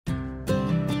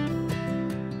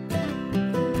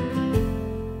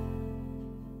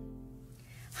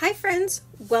friends,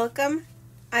 welcome.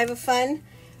 I have a fun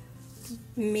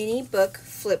mini book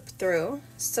flip through,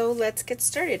 so let's get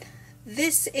started.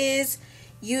 This is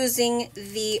using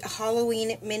the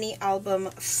Halloween mini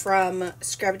album from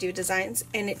ScrapDiva Designs,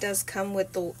 and it does come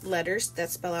with the letters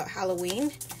that spell out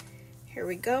Halloween. Here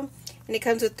we go. And it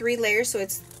comes with 3 layers, so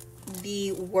it's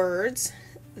the words,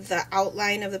 the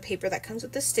outline of the paper that comes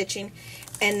with the stitching,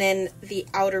 and then the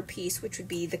outer piece, which would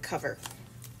be the cover.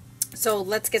 So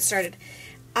let's get started.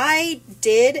 I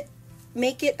did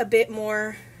make it a bit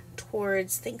more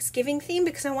towards Thanksgiving theme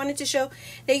because I wanted to show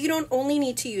that you don't only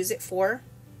need to use it for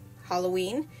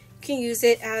Halloween. You can use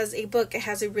it as a book. It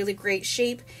has a really great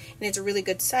shape and it's a really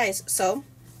good size. So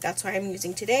that's why I'm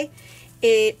using today.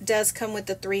 It does come with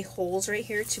the 3 holes right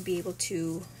here to be able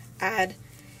to add,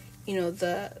 you know,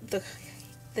 the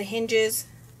hinges,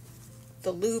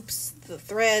 the loops, the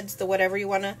threads, the whatever you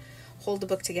want to hold the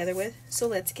book together with. So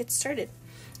let's get started.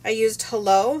 I used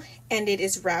Hello, and it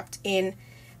is wrapped in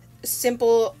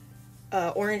simple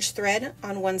orange thread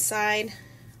on one side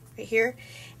right here,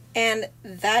 and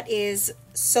that is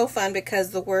so fun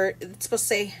because the word, it's supposed to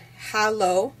say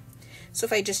hello, so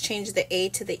if I just change the A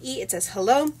to the E, it says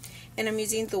hello, and I'm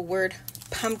using the word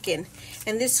pumpkin.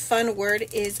 And this fun word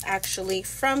is actually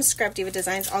from ScrapDiva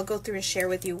Designs. I'll go through and share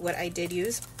with you what I did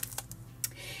use.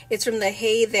 It's from the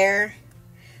Hey There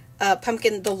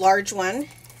pumpkin, the large one.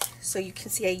 So you can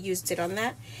see I used it on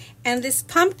that. And this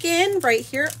pumpkin right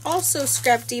here, also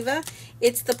ScrapDiva.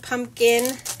 It's the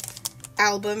pumpkin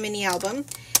album, mini album.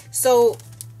 So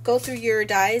go through your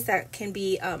dies that can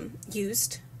be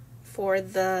used for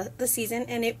the season.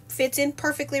 And it fits in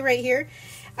perfectly right here.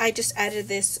 I just added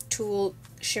this tulle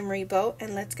shimmery bow,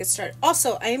 and let's get started.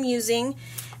 Also, I am using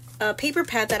a paper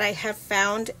pad that I have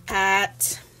found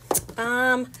at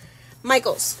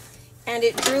Michael's. And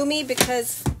it drew me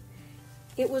because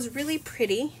it was really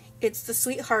pretty. It's the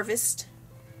Sweet Harvest,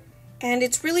 and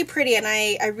it's really pretty, and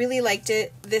I really liked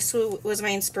it. This was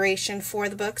my inspiration for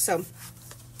the book, so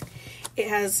it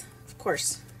has, of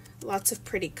course, lots of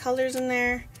pretty colors in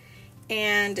there,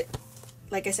 and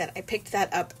like I said, I picked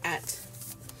that up at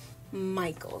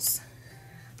Michael's.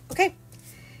 Okay,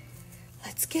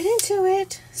 let's get into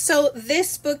it. So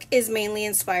this book is mainly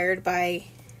inspired by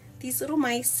these little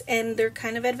mice and their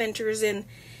kind of adventures in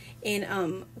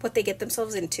what they get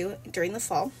themselves into during the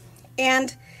fall.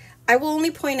 And I will only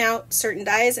point out certain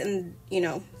dies, and you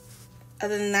know,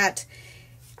 other than that,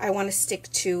 I want to stick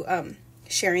to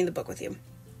sharing the book with you.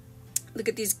 Look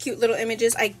at these cute little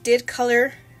images. I did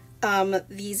color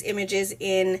these images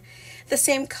in the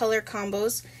same color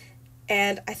combos,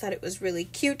 and I thought it was really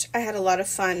cute. I had a lot of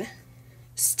fun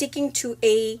sticking to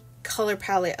a color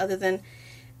palette other than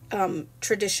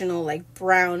traditional like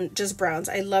brown, just browns.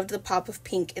 I loved the pop of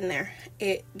pink in there.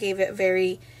 It gave it a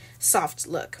very soft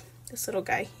look. This little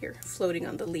guy here floating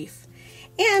on the leaf.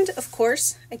 And of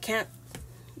course,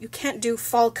 you can't do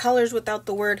fall colors without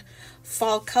the word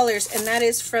fall colors, and that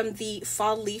is from the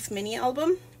Fall Leaf mini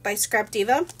album by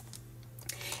ScrapDiva.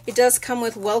 It does come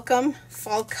with welcome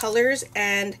fall colors,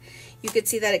 and you could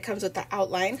see that it comes with the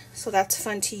outline, so that's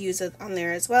fun to use it on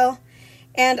there as well.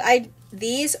 And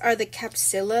these are the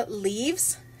Capsella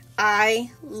leaves.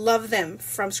 I love them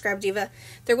from ScrapDiva.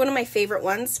 They're one of my favorite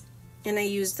ones, and I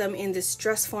use them in this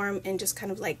dress form and just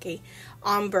kind of like a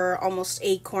ombre, almost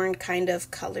acorn kind of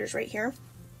colors right here.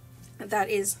 That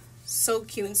is so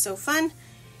cute and so fun,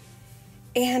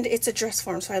 and it's a dress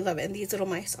form, so I love it. And these little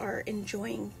mice are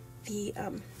enjoying the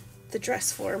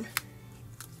dress form.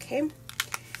 Okay,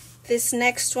 this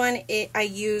next one, I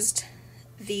used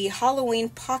the Halloween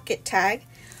pocket tag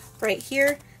right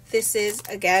here. This is,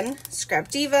 again,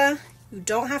 ScrapDiva. You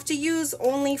don't have to use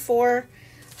only for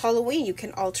Halloween. You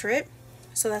can alter it.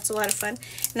 So that's a lot of fun.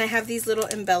 And I have these little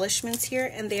embellishments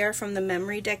here, and they are from the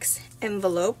Memorydex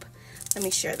envelope. Let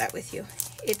me share that with you.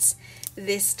 It's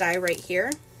this die right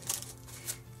here.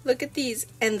 Look at these.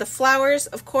 And the flowers,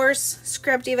 of course,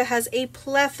 ScrapDiva has a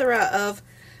plethora of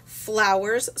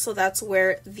flowers. So that's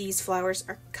where these flowers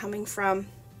are coming from.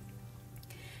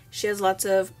 She has lots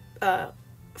of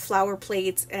flower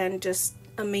plates and just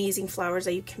amazing flowers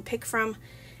that you can pick from.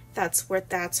 That's where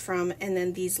that's from. And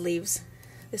then these leaves,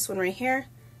 this one right here,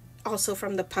 also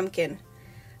from the pumpkin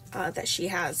that she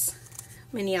has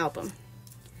mini album.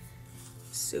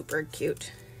 Super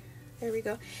cute. There we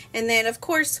go. And then of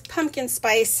course pumpkin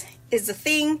spice is the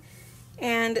thing,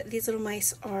 and these little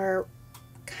mice are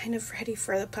kind of ready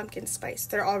for the pumpkin spice.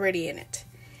 They're already in it.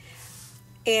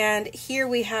 And here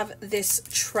we have this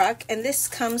truck, and this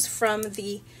comes from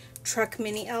the truck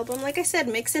mini album. Like I said,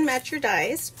 mix and match your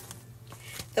dies.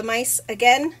 The mice,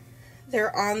 again,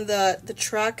 they're on the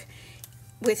truck.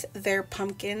 with their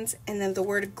pumpkins, and then the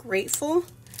word grateful.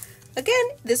 Again,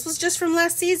 this was just from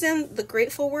last season, the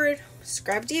grateful word,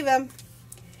 ScrapDiva.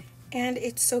 And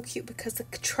it's so cute because the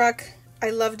truck, I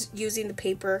loved using the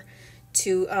paper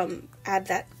to add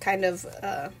that kind of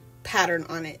pattern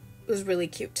on it. It was really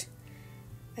cute.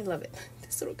 I love it.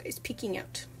 This little guy's peeking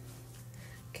out.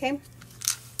 Okay.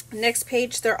 Next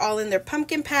page, they're all in their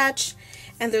pumpkin patch,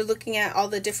 and they're looking at all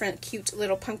the different cute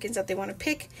little pumpkins that they want to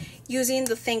pick using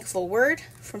the thankful word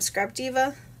from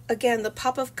ScrapDiva. Again, the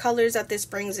pop of colors that this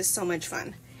brings is so much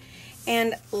fun.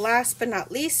 And last but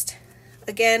not least,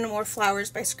 again, more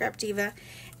flowers by ScrapDiva,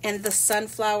 and the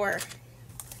sunflower.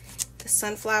 The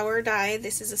sunflower die.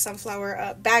 This is a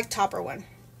sunflower bag topper one,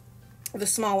 the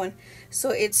small one.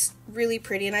 So it's really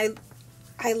pretty, and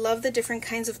I love the different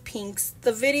kinds of pinks.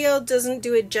 The video doesn't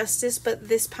do it justice, but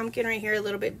this pumpkin right here, a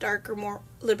little bit darker, a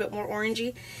little bit more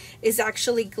orangey, is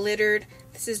actually glittered.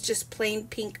 This is just plain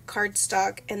pink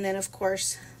cardstock, and then of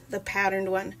course the patterned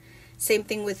one. Same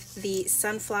thing with the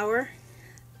sunflower.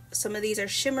 Some of these are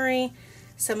shimmery,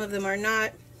 some of them are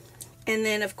not, and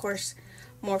then of course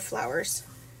more flowers.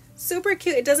 Super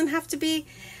cute. It doesn't have to be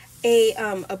a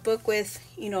book with,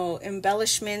 you know,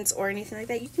 embellishments or anything like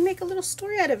that. You can make a little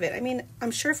story out of it. I mean,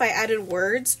 I'm sure if I added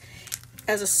words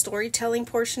as a storytelling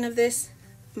portion of this,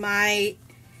 my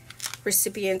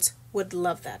recipients would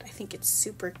love that. I think it's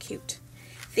super cute.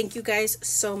 Thank you guys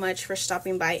so much for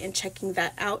stopping by and checking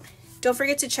that out. Don't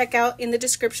forget to check out in the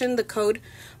description the code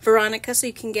Veronica so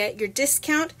you can get your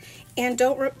discount. And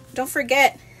don't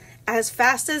forget, as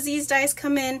fast as these dies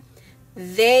come in,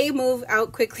 they move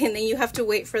out quickly, and then you have to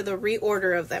wait for the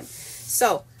reorder of them.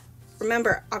 So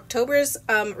remember, October's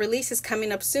release is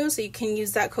coming up soon, so you can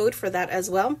use that code for that as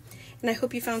well. And I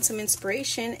hope you found some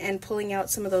inspiration and pulling out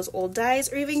some of those old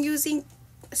dies, or even using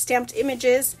stamped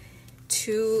images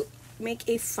to make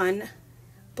a fun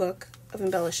book of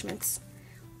embellishments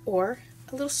or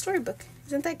a little storybook.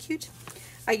 Isn't that cute?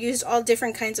 I used all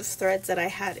different kinds of threads that I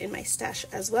had in my stash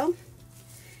as well,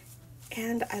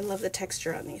 and I love the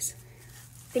texture on these.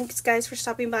 Thanks guys for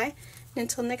stopping by, and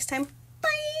until next time,